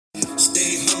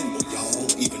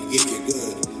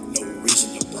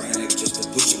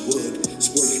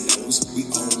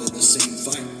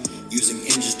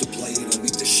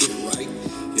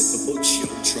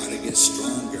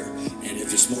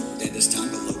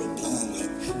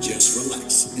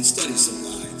Study some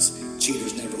lines.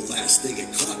 Cheaters never last, they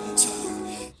get caught in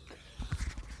time.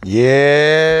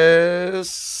 Yes,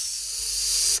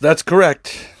 that's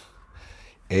correct.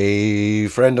 A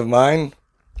friend of mine,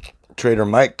 Trader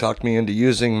Mike, talked me into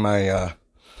using my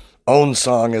own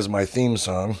song as my theme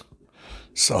song.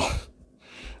 So,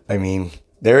 I mean,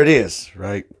 there it is,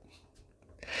 right?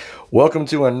 Welcome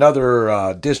to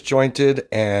another disjointed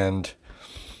and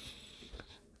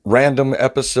random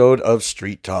episode of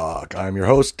Street Talk. I'm your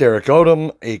host, Derek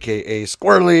Odom, aka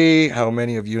Squirrely. How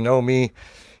many of you know me?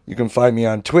 You can find me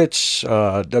on Twitch,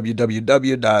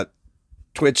 www.twitchtv.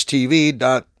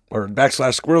 or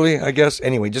 /Squirrely, I guess.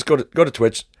 Anyway, just go to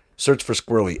Twitch, search for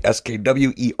Squirrely,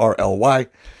 Skwrly.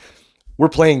 We're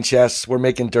playing chess. We're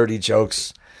making dirty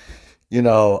jokes. You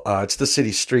know, it's the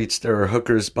city streets. There are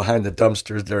hookers behind the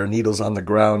dumpsters. There are needles on the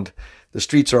ground. The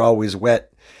streets are always wet.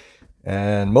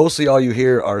 And mostly all you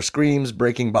hear are screams,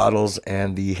 breaking bottles,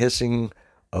 and the hissing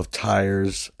of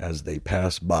tires as they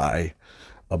pass by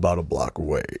about a block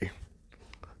away.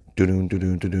 I don't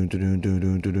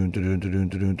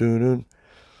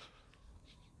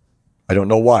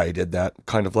know why I did that.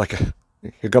 Kind of like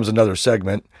here comes another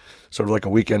segment, sort of like a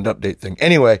weekend update thing.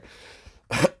 Anyway,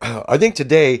 I think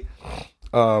today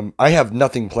I have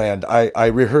nothing planned. I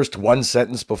rehearsed one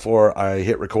sentence before I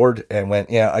hit record and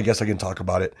went, yeah, I guess I can talk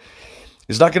about it.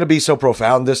 It's not going to be so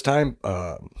profound this time.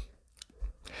 I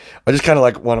just kind of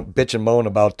like want to bitch and moan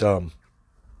about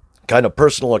kind of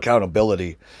personal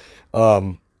accountability,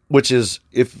 which is,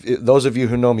 if those of you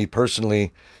who know me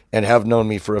personally and have known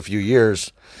me for a few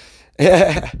years,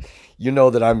 you know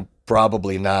that I'm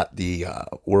probably not the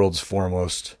world's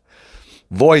foremost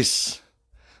voice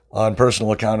on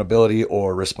personal accountability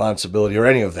or responsibility or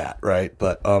any of that, right?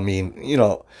 But I mean, you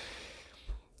know,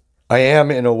 I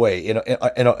am in a way,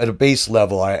 at a base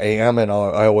level, I am, and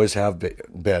I always have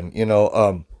been. You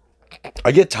know,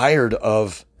 I get tired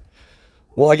of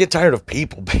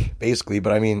people, basically.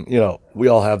 But I mean, you know, we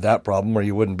all have that problem, or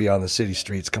you wouldn't be on the city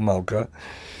streets. Come on,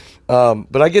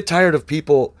 but I get tired of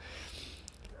people,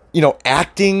 you know,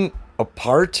 acting a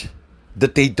part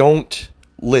that they don't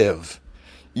live.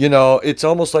 You know, it's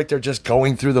almost like they're just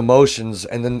going through the motions,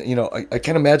 and then, you know, I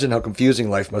can't imagine how confusing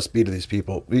life must be to these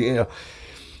people.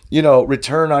 You know,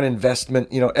 return on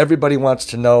investment. You know, everybody wants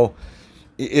to know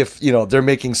if, you know, they're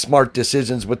making smart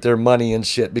decisions with their money and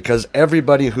shit, because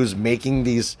everybody who's making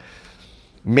these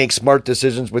make smart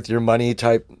decisions with your money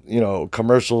type, you know,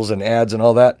 commercials and ads and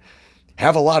all that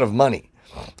have a lot of money,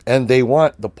 and they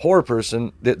want the poor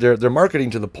person. They're marketing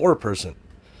to the poor person.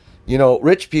 You know,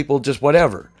 rich people just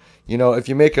whatever. You know, if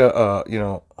you make a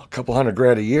couple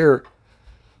 $100,000 a year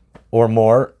or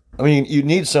more, I mean, you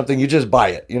need something, you just buy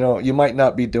it. You know, you might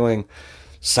not be doing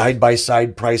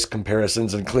side-by-side price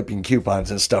comparisons and clipping coupons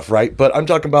and stuff, right? But I'm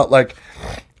talking about like,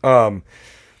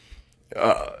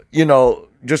 you know,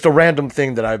 just a random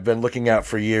thing that I've been looking at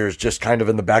for years, just kind of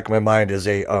in the back of my mind, is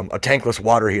a tankless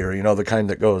water heater, you know, the kind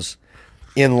that goes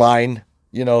in line,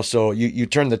 you know, so you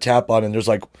turn the tap on and there's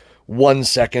like 1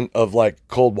 second of like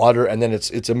cold water, and then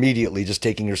it's immediately just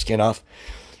taking your skin off.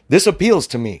 This appeals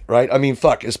to me, right? I mean,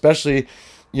 fuck, especially,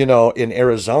 you know, in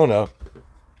Arizona,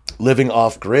 living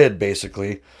off grid,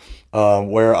 basically,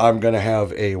 where I'm going to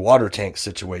have a water tank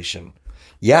situation.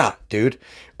 Yeah, dude.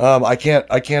 I can't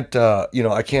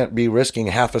be risking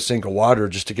half a sink of water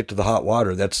just to get to the hot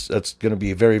water. That's going to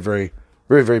be very, very,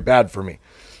 very, very bad for me.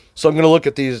 So I'm going to look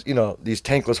at these, you know, these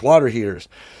tankless water heaters,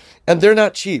 and they're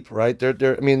not cheap, right?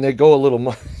 I mean, they go a little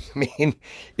more, I mean,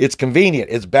 it's convenient,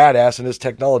 it's badass, and it's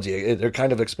technology. They're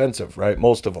kind of expensive, right?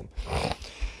 Most of them.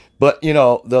 But, you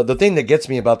know, the thing that gets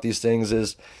me about these things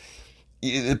is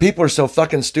people are so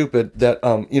fucking stupid that,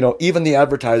 you know, even the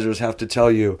advertisers have to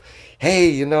tell you, hey,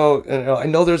 you know, I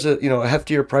know there's a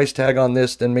heftier price tag on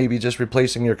this than maybe just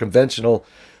replacing your conventional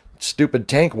stupid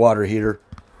tank water heater.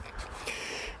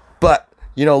 But,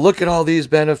 you know, look at all these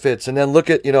benefits, and then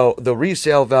look at, you know, the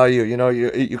resale value. You know,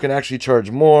 you can actually charge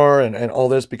more and all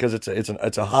this because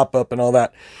it's a hop up and all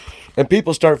that. And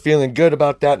people start feeling good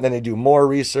about that, and then they do more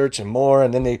research and more,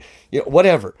 and then they, you know,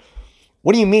 whatever.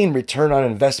 What do you mean return on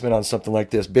investment on something like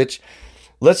this, bitch?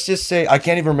 Let's just say, I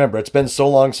can't even remember. It's been so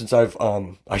long since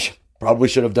probably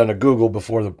should have done a Google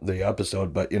before the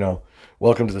episode, but, you know,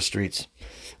 welcome to the streets.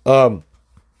 Now,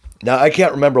 I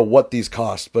can't remember what these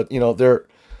cost, but, you know, they're,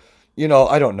 you know,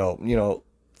 I don't know, you know,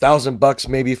 $1,000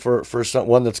 maybe for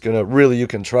one that's going to really, you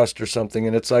can trust or something.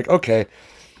 And it's like, okay,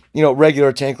 you know,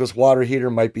 regular tankless water heater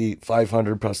might be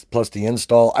 $500 plus the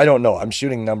install. I don't know. I'm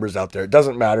shooting numbers out there. It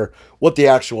doesn't matter what the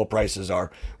actual prices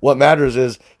are. What matters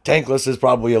is tankless is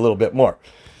probably a little bit more.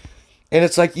 And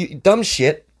it's like, you dumb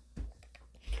shit.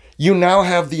 You now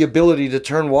have the ability to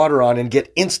turn water on and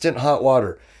get instant hot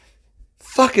water.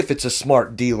 Fuck if it's a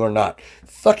smart deal or not.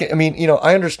 Fuck it. I mean,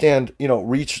 I understand,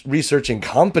 researching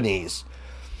companies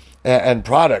and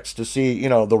products to see,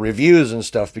 the reviews and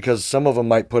stuff, because some of them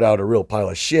might put out a real pile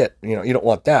of shit. You don't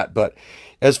want that. But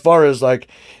as far as like,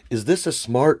 is this a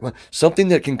smart, something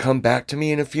that can come back to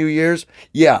me in a few years?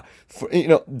 Yeah.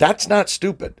 That's not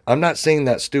stupid. I'm not saying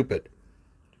that's stupid.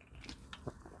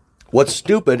 What's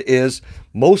stupid is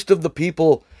most of the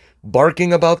people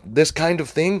barking about this kind of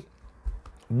thing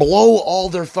blow all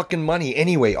their fucking money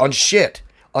anyway on shit,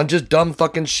 on just dumb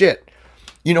fucking shit.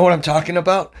 You know what I'm talking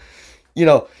about?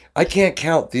 I can't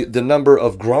count the number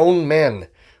of grown men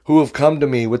who have come to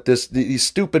me with these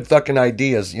stupid fucking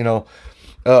ideas.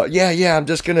 I'm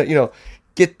just gonna,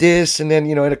 get this, and then,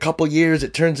 in a couple years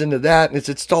it turns into that, and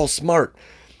it's all smart.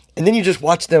 And then you just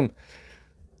watch them,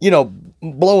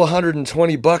 blow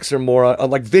 $120 or more on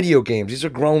like video games. These are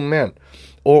grown men,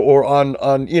 or on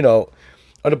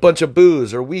a bunch of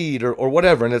booze or weed or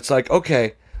whatever. And it's like,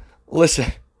 okay,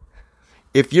 listen,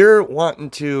 if you're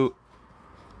wanting to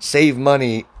save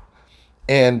money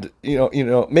and,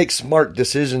 make smart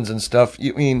decisions and stuff,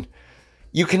 you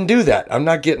can do that. I'm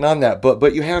not getting on that,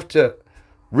 but you have to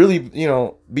really,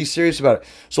 be serious about it.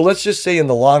 So let's just say in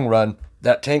the long run,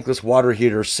 that tankless water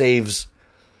heater saves,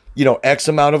 X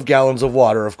amount of gallons of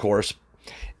water, of course.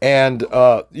 And,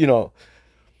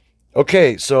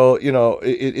 okay, so,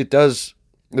 it does.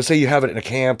 Let's say you have it in a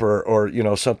camp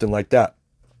or something like that.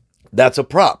 That's a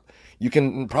prop. You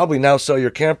can probably now sell your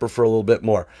camper for a little bit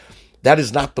more. That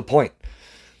is not the point.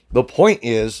 The point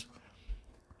is,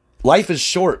 life is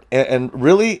short, and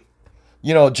really,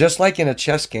 just like in a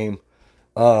chess game,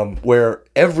 where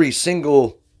every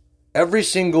single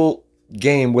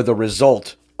game with a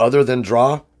result other than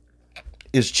draw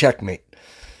is checkmate.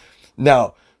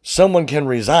 Now, someone can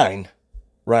resign,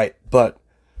 right? But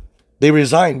they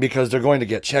resign because they're going to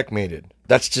get checkmated.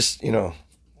 That's just,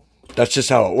 that's just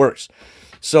how it works.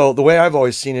 So the way I've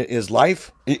always seen it is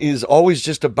life is always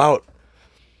just about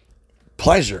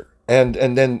pleasure. And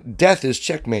then death is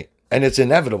checkmate. And it's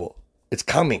inevitable. It's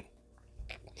coming.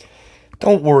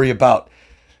 Don't worry about,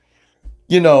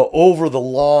 over the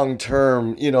long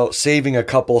term, saving a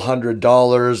couple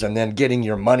 $100 and then getting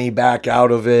your money back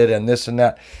out of it and this and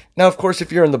that. Now, of course,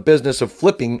 if you're in the business of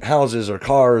flipping houses or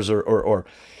cars or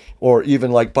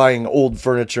even like buying old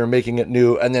furniture and making it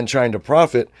new and then trying to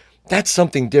profit, that's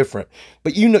something different.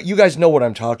 But you guys know what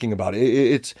I'm talking about.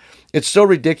 It's so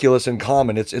ridiculous and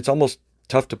common. It's almost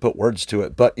tough to put words to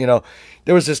it. But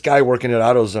there was this guy working at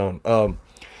AutoZone.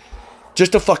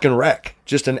 Just a fucking wreck.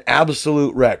 Just an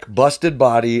absolute wreck. Busted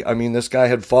body. I mean, this guy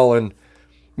had fallen.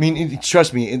 I mean,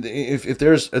 trust me, if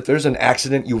there's an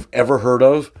accident you've ever heard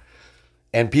of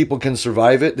and people can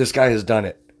survive it, this guy has done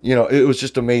it. It was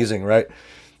just amazing, right?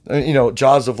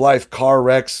 Jaws of life, car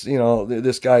wrecks,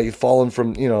 this guy fallen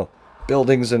from,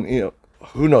 buildings and,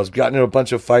 who knows, gotten in a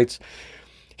bunch of fights.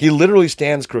 He literally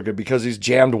stands crooked because he's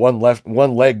jammed one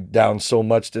leg down so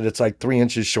much that it's like 3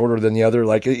 inches shorter than the other.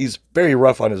 Like, he's very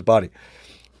rough on his body.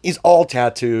 He's all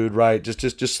tattooed, right?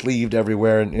 Just sleeved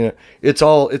everywhere. And, it's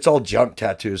all junk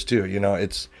tattoos too.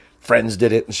 It's friends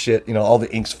did it and shit. All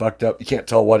the ink's fucked up. You can't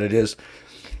tell what it is.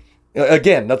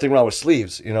 Again, nothing wrong with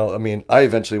sleeves. I mean, I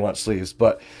eventually want sleeves,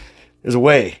 but there's a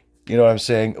way. You know what I'm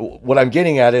saying? What I'm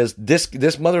getting at is this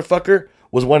motherfucker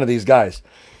was one of these guys.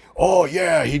 Oh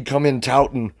yeah, he'd come in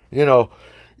touting, yeah.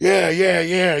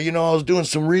 I was doing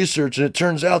some research and it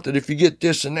turns out that if you get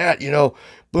this and that,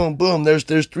 boom, boom, there's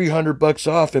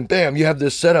 $300 off and bam, you have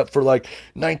this set up for like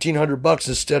 $1,900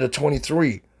 instead of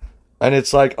 23. And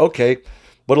it's like, okay,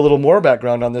 but a little more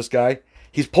background on this guy.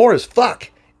 He's poor as fuck.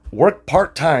 Worked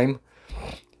part-time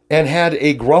and had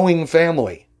a growing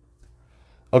family.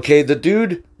 Okay, the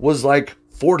dude was like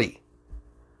 40.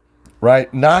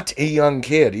 Right? Not a young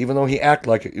kid, even though he acted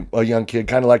like a young kid,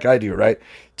 kind of like I do, right?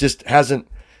 Just hasn't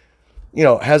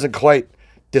quite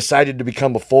decided to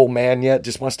become a full man yet,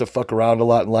 just wants to fuck around a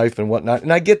lot in life and whatnot.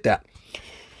 And I get that.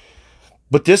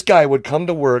 But this guy would come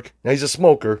to work, now he's a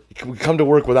smoker, he would come to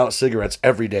work without cigarettes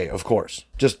every day, of course.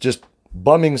 Just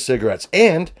bumming cigarettes.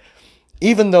 And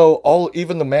even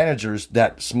the managers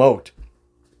that smoked,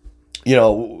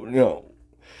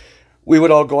 we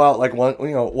would all go out like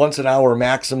once an hour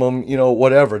maximum,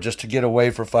 whatever, just to get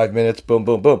away for 5 minutes. Boom,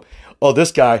 boom, boom. Oh,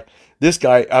 this guy,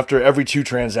 after every 2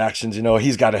 transactions,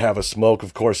 he's got to have a smoke,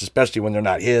 of course, especially when they're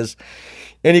not his.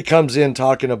 And he comes in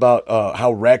talking about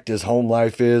how wrecked his home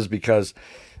life is because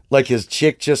like his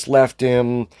chick just left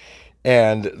him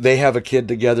and they have a kid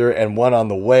together and one on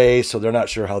the way. So they're not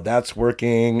sure how that's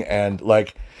working. And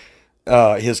like,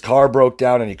 His car broke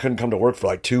down and he couldn't come to work for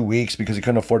like 2 weeks because he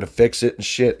couldn't afford to fix it and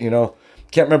shit, you know.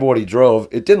 Can't remember what he drove.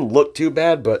 It didn't look too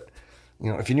bad, but, you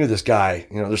know, if you knew this guy,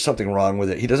 you know, there's something wrong with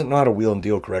it. He doesn't know how to wheel and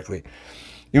deal correctly.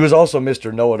 He was also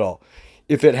Mr. Know-It-All.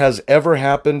 If it has ever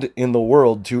happened in the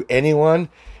world to anyone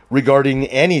regarding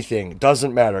anything,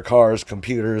 doesn't matter, cars,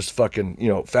 computers, fucking, you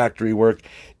know, factory work,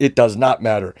 it does not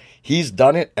matter. He's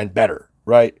done it and better,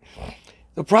 right?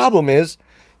 The problem is,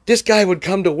 this guy would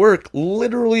come to work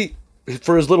literally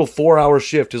for his little 4-hour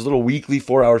shift, his little weekly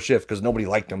 4-hour shift, because nobody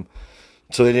liked him.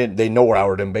 So they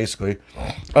no-houred him, basically.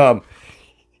 The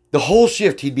whole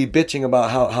shift, he'd be bitching about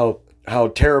how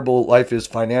terrible life is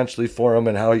financially for him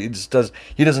and how he doesn't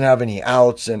have any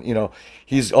outs. And, you know,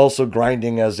 he's also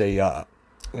grinding as a,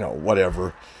 you know,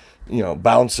 whatever, you know,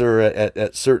 bouncer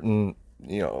at certain,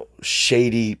 you know,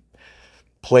 shady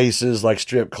places like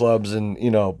strip clubs and, you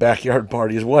know, backyard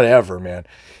parties, whatever, man.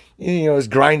 You know, he's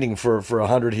grinding for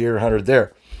 100 here, 100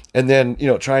 there. And then, you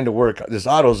know, trying to work this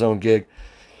AutoZone gig.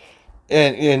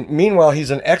 And meanwhile,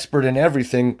 he's an expert in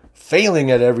everything,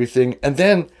 failing at everything. And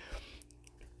then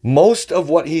most of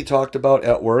what he talked about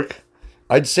at work,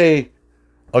 I'd say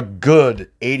a good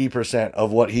 80%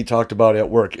 of what he talked about at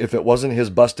work, if it wasn't his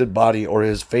busted body or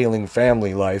his failing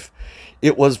family life,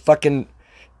 it was fucking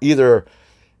either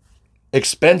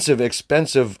expensive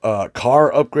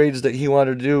car upgrades that he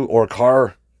wanted to do, or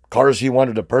cars he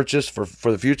wanted to purchase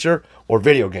for the future, or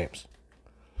video games.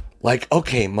 Like,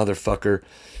 okay, motherfucker.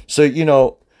 So, you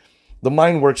know, the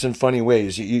mind works in funny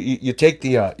ways. You take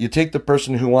the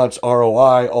person who wants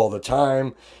ROI all the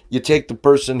time. You take the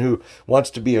person who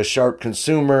wants to be a sharp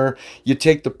consumer. You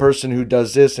take the person who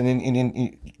does this, and then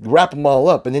you wrap them all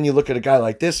up. And then you look at a guy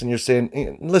like this, and you're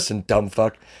saying, listen, dumb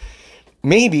fuck.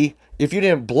 Maybe if you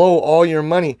didn't blow all your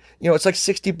money, you know, it's like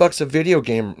 $60 a video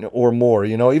game or more,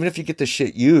 you know, even if you get the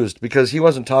shit used, because he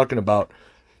wasn't talking about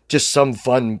just some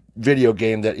fun video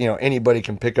game that, you know, anybody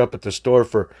can pick up at the store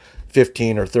for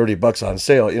 15 or $30 on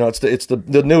sale. You know, it's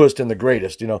the newest and the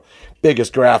greatest, you know,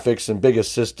 biggest graphics and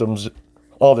biggest systems,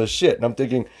 all this shit. And I'm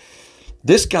thinking,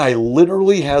 this guy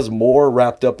literally has more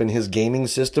wrapped up in his gaming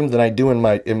system than I do in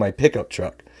my pickup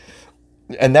truck.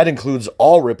 And that includes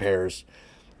all repairs,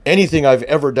 anything I've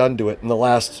ever done to it in the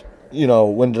last, you know,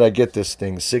 when did I get this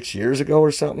thing? 6 years ago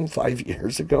or something? 5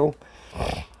 years ago?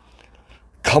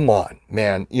 Come on,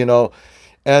 man, you know.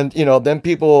 And, you know, then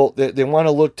people, they want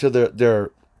to look to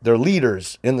their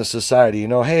leaders in the society, you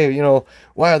know. Hey, you know,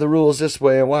 why are the rules this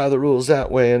way and why are the rules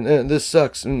that way, and this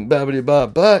sucks and blah.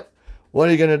 But what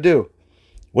are you going to do?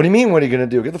 What do you mean, what are you going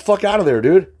to do? Get the fuck out of there,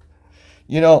 dude.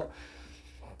 You know,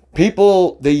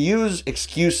 people, they use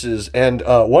excuses, and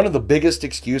one of the biggest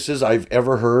excuses I've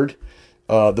ever heard,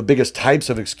 the biggest types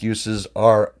of excuses,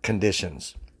 are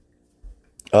conditions.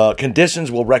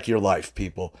 Conditions will wreck your life,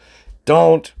 people.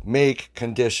 Don't make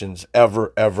conditions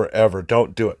ever.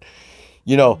 Don't do it.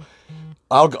 You know,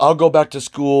 I'll go back to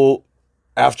school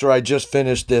after I just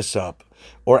finished this up,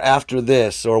 or after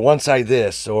this, or once I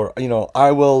this, or, you know,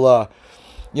 I will,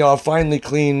 you know, I'll finally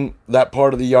clean that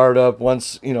part of the yard up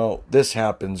once, you know, this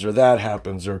happens or that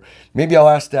happens, or maybe I'll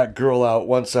ask that girl out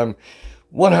once I'm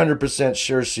 100%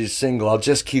 sure she's single. I'll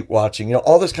just keep watching, you know,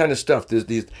 all this kind of stuff. There's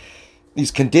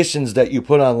these conditions that you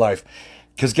put on life.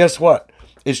 Because guess what?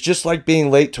 It's just like being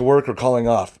late to work or calling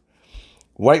off.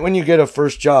 Right when you get a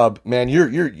first job, man,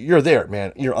 you're there,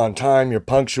 man. You're on time, you're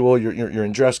punctual, you're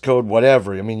in dress code,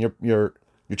 whatever. I mean, you're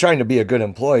trying to be a good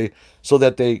employee so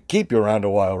that they keep you around a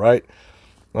while, right?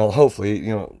 Well, hopefully,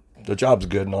 you know, the job's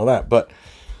good and all that. But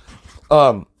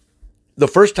the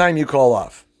first time you call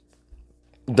off,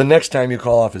 the next time you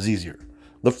call off is easier.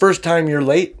 The first time you're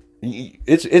late,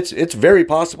 it's very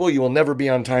possible you will never be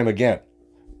on time again.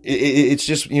 It's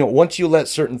just, you know, once you let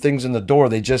certain things in the door,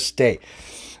 they just stay.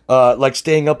 Like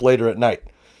staying up later at night.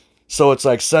 So it's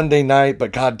like Sunday night,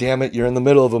 but God damn it, you're in the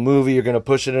middle of a movie, you're going to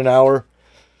push it an hour.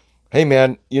 Hey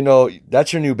man, you know,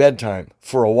 that's your new bedtime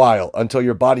for a while, until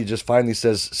your body just finally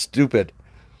says, stupid,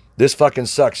 this fucking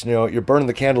sucks. You know, you're burning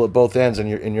the candle at both ends, and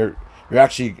you're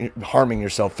actually harming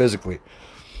yourself physically.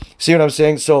 See what I'm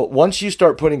saying? So once you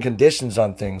start putting conditions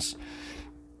on things,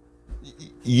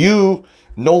 you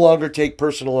no longer take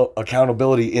personal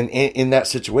accountability in that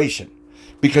situation,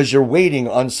 because you're waiting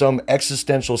on some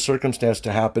existential circumstance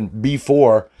to happen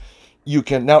before you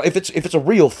can. Now, if it's a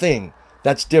real thing,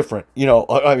 that's different. You know,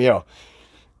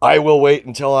 I will wait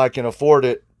until I can afford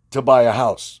it to buy a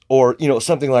house, or, you know,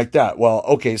 something like that. Well,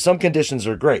 okay, some conditions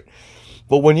are great,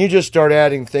 but when you just start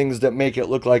adding things that make it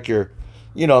look like you're,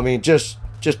 you know, I mean, just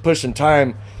pushing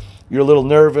time, you're a little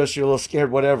nervous, you're a little scared,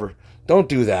 whatever. Don't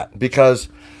do that, because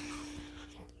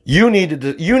You need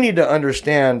to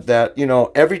understand that,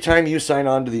 every time you sign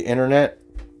on to the internet,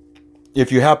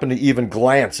 if you happen to even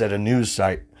glance at a news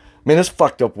site, this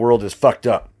fucked up world is fucked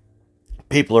up.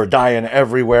 People are dying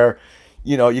everywhere.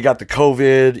 You got the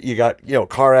COVID, you got,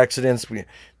 car accidents,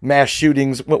 mass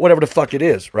shootings, whatever the fuck it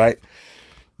is, right?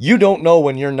 You don't know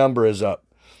when your number is up.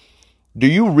 Do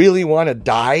you really want to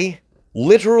die,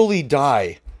 literally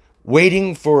die,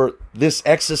 waiting for this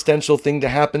existential thing to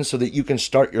happen so that you can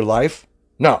start your life?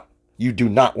 No, you do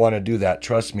not want to do that.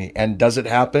 Trust me. And does it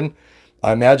happen?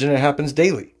 I imagine it happens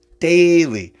daily.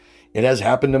 Daily. It has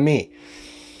happened to me.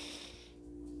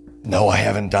 No, I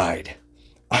haven't died.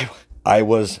 I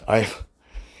was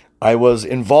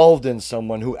involved in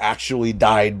someone who actually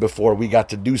died before we got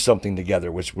to do something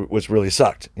together, which really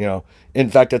sucked. In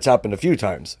fact, that's happened a few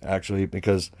times actually,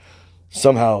 because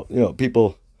somehow,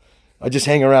 people, I just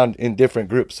hang around in different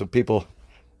groups of people,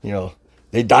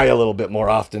 they die a little bit more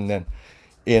often than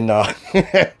in,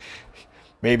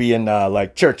 maybe in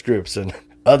like church groups and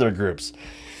other groups.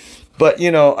 But,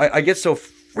 I get so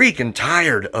freaking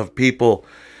tired of people,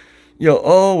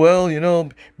 oh, well,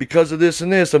 because of this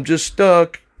and this, I'm just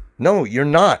stuck. No, you're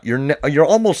not. You're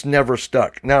almost never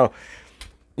stuck. Now,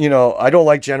 I don't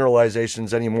like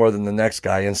generalizations any more than the next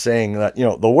guy and saying that,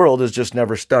 the world is just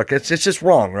never stuck. It's just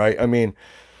wrong, right?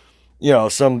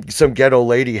 Some ghetto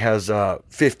lady has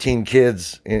 15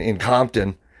 kids in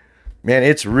Compton. Man,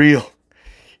 it's real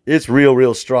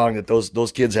strong that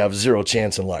those kids have zero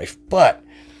chance in life. But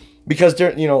because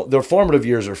their formative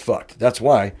years are fucked. That's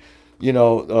why,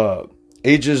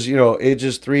 ages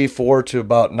 3, 4 to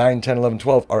about 9, 10, 11,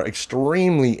 12 are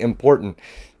extremely important.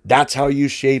 That's how you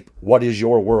shape what is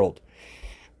your world.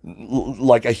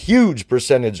 Like a huge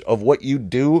percentage of what you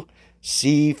do,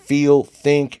 see, feel,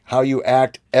 think, how you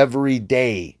act every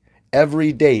day,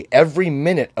 every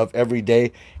minute of every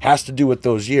day has to do with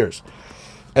those years.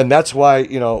 And that's why,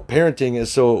 parenting is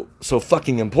so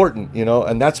fucking important,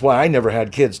 and that's why I never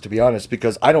had kids, to be honest,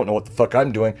 because I don't know what the fuck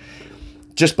I'm doing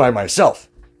just by myself.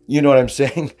 You know what I'm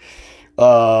saying?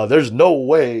 There's no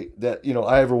way that,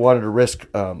 I ever wanted to risk,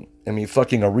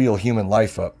 fucking a real human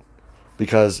life up,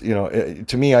 because,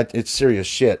 to me, it's serious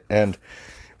shit. And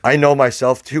I know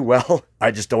myself too well.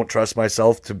 I just don't trust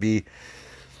myself to be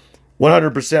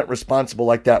 100% responsible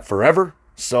like that forever.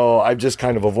 So I've just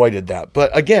kind of avoided that.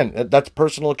 But again, that's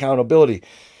personal accountability.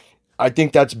 I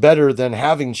think that's better than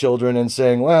having children and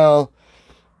saying, well,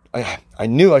 I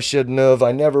knew I shouldn't have.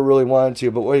 I never really wanted to,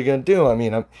 but what are you going to do?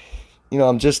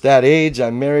 I'm just that age.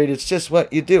 I'm married. It's just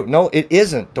what you do. No, it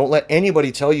isn't. Don't let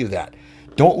anybody tell you that.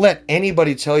 Don't let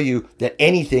anybody tell you that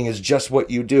anything is just what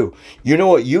you do. You know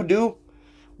what you do?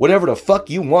 Whatever the fuck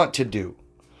you want to do.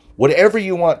 Whatever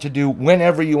you want to do,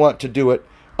 whenever you want to do it,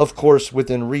 of course,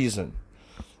 within reason.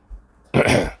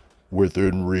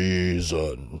 Within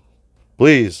reason.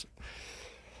 Please.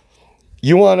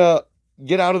 You want to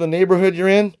get out of the neighborhood you're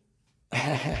in?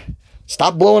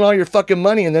 Stop blowing all your fucking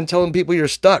money and then telling people you're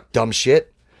stuck, dumb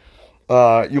shit.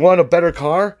 You want a better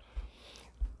car?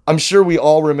 I'm sure we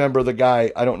all remember the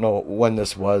guy, I don't know when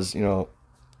this was,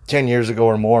 10 years ago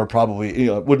or more, probably,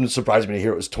 it wouldn't surprise me to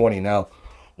hear it was 20 now.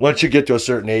 Once you get to a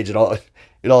certain age, it all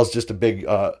is just a big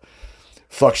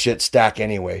fuck shit stack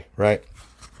anyway, right?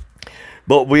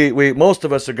 But we most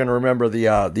of us are going to remember the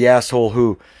asshole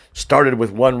who started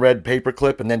with one red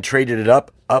paperclip and then traded it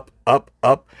up.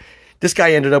 This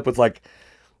guy ended up with like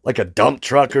a dump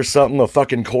truck or something, a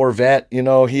fucking Corvette.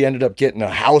 He ended up getting a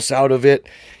house out of it.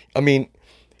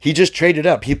 He just traded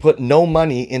up. He put no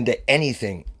money into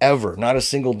anything ever, not a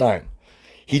single dime.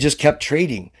 He just kept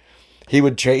trading. He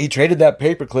traded that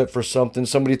paperclip for something.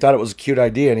 Somebody thought it was a cute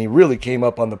idea, and he really came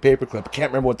up on the paperclip. I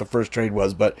can't remember what the first trade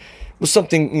was, but it was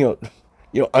something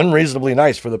unreasonably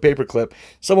nice for the paperclip.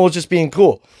 Someone was just being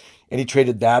cool, and he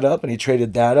traded that up, and he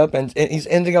traded that up, and he's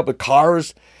ending up with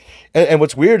cars. And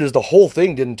what's weird is the whole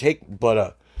thing didn't take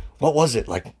but what was it,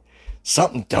 like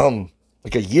something dumb,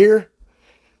 like a year,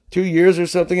 2 years or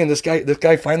something, and this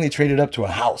guy finally traded up to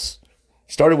a house.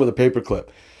 Started with a paperclip.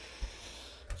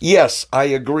 Yes, I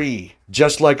agree.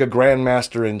 Just like a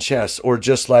grandmaster in chess, or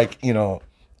just like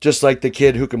the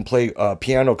kid who can play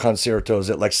piano concertos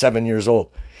at like 7 years old.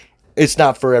 It's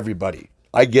not for everybody.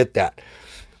 I get that.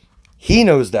 He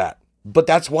knows that, but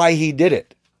that's why he did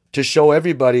it, to show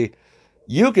everybody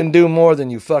you can do more than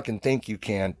you fucking think you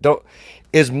can.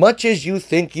 As much as you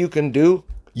think you can do,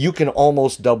 you can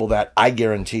almost double that, I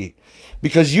guarantee.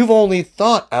 Because you've only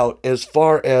thought out as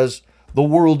far as the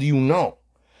world you know.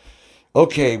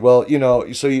 Okay, well,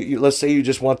 so let's say you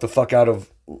just want the fuck out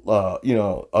of,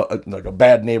 like a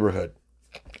bad neighborhood.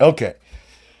 Okay.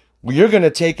 Well, you're going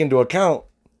to take into account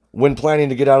when planning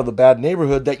to get out of the bad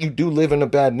neighborhood that you do live in a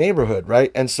bad neighborhood,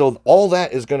 right? And so all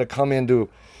that is going to come into,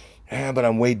 but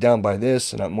I'm weighed down by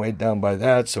this and I'm weighed down by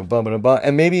that. So blah, blah, blah.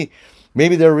 And maybe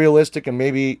they're realistic and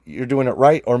maybe you're doing it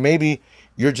right. Or maybe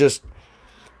you're just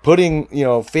putting,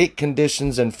 fake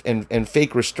conditions and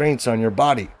fake restraints on your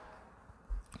body.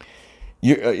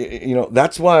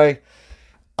 That's why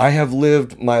I have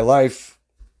lived my life,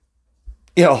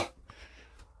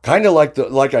 kind of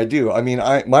like I do. I mean,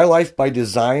 my life by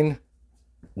design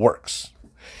works.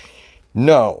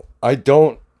 No, I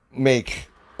don't make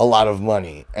a lot of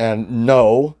money. And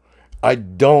no, I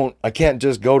can't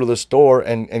just go to the store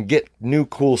and get new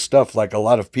cool stuff like a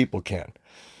lot of people can.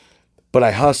 But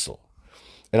I hustle.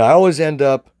 And I always end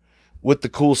up with the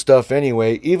cool stuff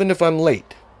anyway, even if I'm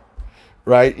late.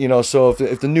 Right? So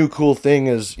if the new cool thing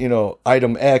is,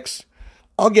 item X,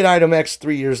 I'll get item X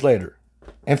 3 years later.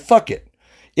 And fuck it.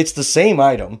 It's the same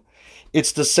item.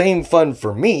 It's the same fun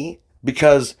for me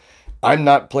because I'm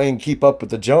not playing keep up with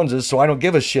the Joneses, so I don't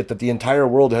give a shit that the entire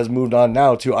world has moved on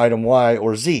now to item Y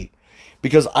or Z.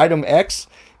 Because item X,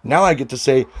 now I get to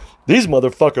say, these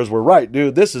motherfuckers were right,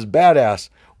 dude. This is badass.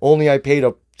 Only I paid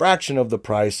a fraction of the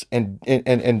price and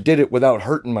did it without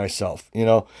hurting myself,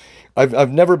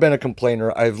 I've never been a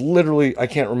complainer. I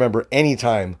can't remember any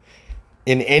time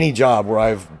in any job where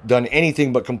I've done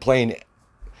anything but complain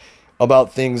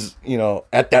about things,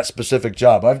 at that specific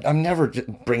job. I'm never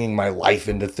bringing my life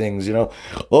into things, how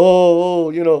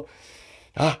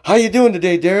you doing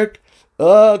today, Derek?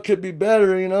 Could be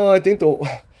better, I think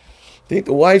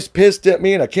the wife's pissed at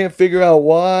me and I can't figure out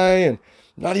why and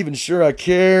not even sure I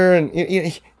care.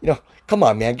 And, come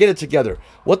on, man, get it together.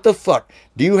 What the fuck?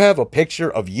 Do you have a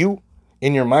picture of you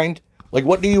in your mind? Like,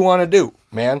 what do you want to do,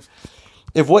 man?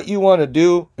 If what you want to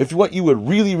do, if what you would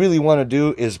really, really want to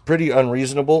do is pretty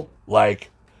unreasonable, like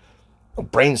a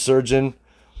brain surgeon,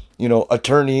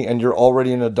 attorney, and you're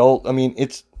already an adult, I mean,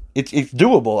 it's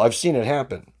doable. I've seen it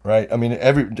happen, right? I mean,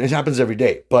 it happens every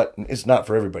day, but it's not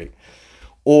for everybody.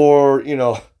 Or,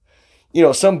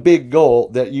 some big goal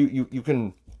that you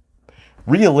can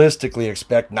realistically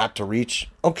expect not to reach.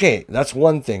 Okay, that's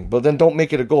one thing, but then don't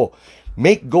make it a goal.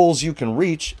 Make goals you can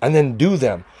reach and then do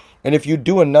them. And if you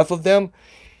do enough of them,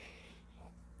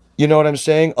 you know what I'm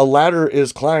saying? A ladder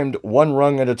is climbed one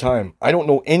rung at a time. I don't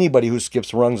know anybody who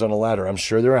skips rungs on a ladder. I'm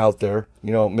sure they're out there.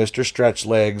 Mr. Stretch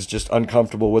Legs, just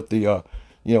uncomfortable with the,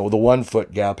 the 1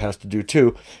 foot gap has to do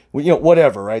too.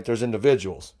 Whatever, right? There's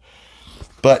individuals.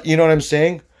 But you know what I'm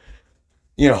saying?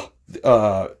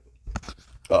 AA,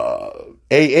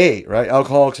 right?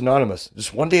 Alcoholics Anonymous.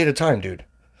 Just one day at a time, dude.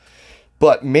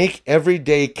 But make every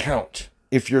day count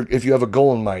if you have a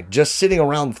goal in mind. Just sitting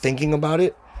around thinking about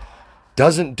it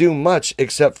doesn't do much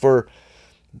except for,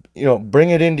 bring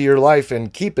it into your life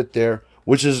and keep it there,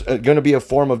 which is going to be a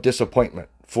form of disappointment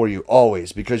for you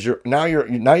always, because you're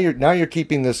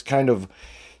keeping this kind of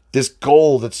this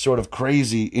goal that's sort of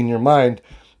crazy in your mind,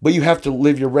 but you have to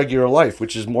live your regular life,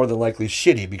 which is more than likely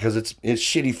shitty because it's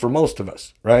shitty for most of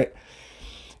us, right?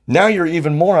 Now you're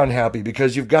even more unhappy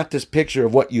because you've got this picture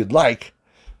of what you'd like,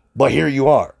 but here you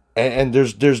are. And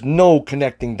there's no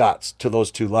connecting dots to those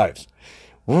two lives.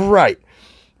 Right.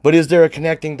 But is there a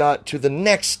connecting dot to the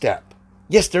next step?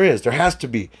 Yes, there is. There has to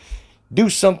be. Do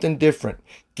something different.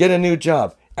 Get a new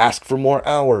job. Ask for more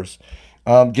hours.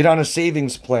 Get on a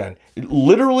savings plan.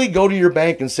 Literally go to your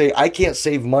bank and say, I can't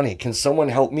save money. Can someone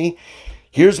help me?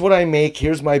 Here's what I make.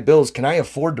 Here's my bills. Can I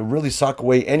afford to really sock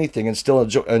away anything and still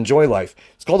enjoy life?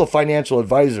 It's called a financial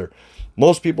advisor.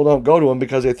 Most people don't go to them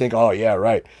because they think, oh, yeah,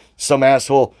 right. Some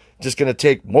asshole just going to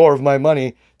take more of my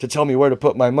money to tell me where to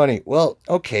put my money. Well,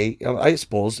 okay, I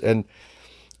suppose. And,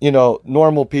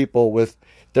 normal people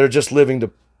that are just living to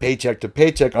paycheck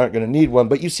aren't going to need one.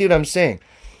 But you see what I'm saying?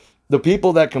 The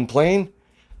people that complain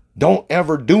don't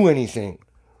ever do anything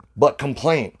but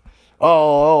complain.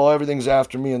 Oh, everything's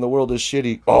after me and the world is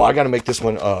shitty. Oh, I got to make this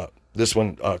one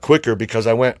quicker because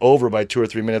I went over by 2 or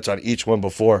 3 minutes on each one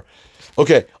before.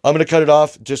 Okay, I'm going to cut it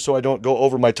off just so I don't go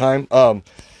over my time. I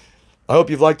hope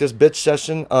you've liked this bitch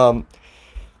session.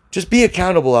 Just be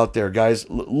accountable out there, guys.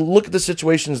 Look at the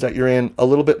situations that you're in a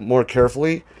little bit more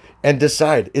carefully and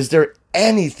decide, is there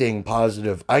anything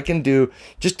positive I can do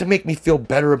just to make me feel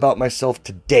better about myself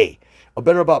today, or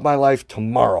better about my life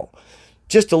tomorrow?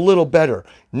 Just a little better.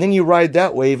 And then you ride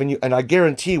that wave and I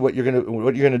guarantee what you're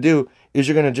gonna do is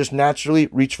you're gonna just naturally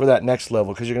reach for that next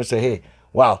level, because you're gonna say, hey,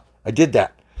 wow, I did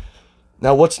that.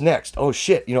 Now what's next? Oh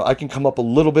shit, I can come up a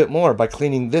little bit more by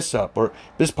cleaning this up or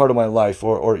this part of my life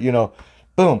or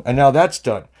boom, and now that's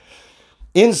done.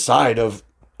 Inside of,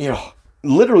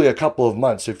 literally a couple of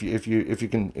months, if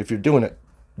you're doing it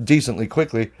decently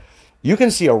quickly, you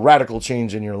can see a radical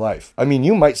change in your life. I mean,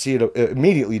 you might see it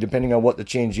immediately depending on what the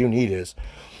change you need is.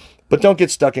 But don't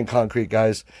get stuck in concrete,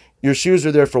 guys. Your shoes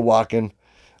are there for walking.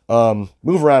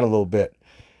 Move around a little bit.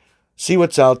 See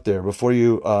what's out there before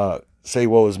you say,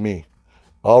 woe is me.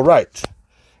 All right.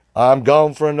 I'm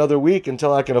gone for another week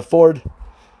until I can afford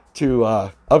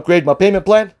to upgrade my payment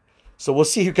plan. So we'll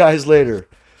see you guys later.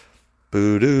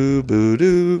 Boo-doo,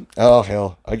 boo-doo. Oh,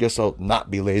 hell. I guess I'll not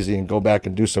be lazy and go back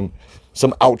and do some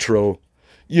outro.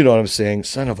 You know what I'm saying?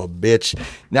 Son of a bitch.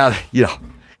 Now,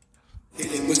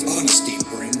 Hitting with honesty,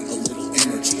 bring a little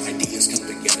energy. Ideas come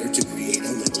together to create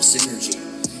a little synergy.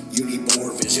 You need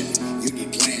more vision, you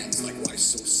need plans, like why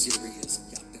so serious?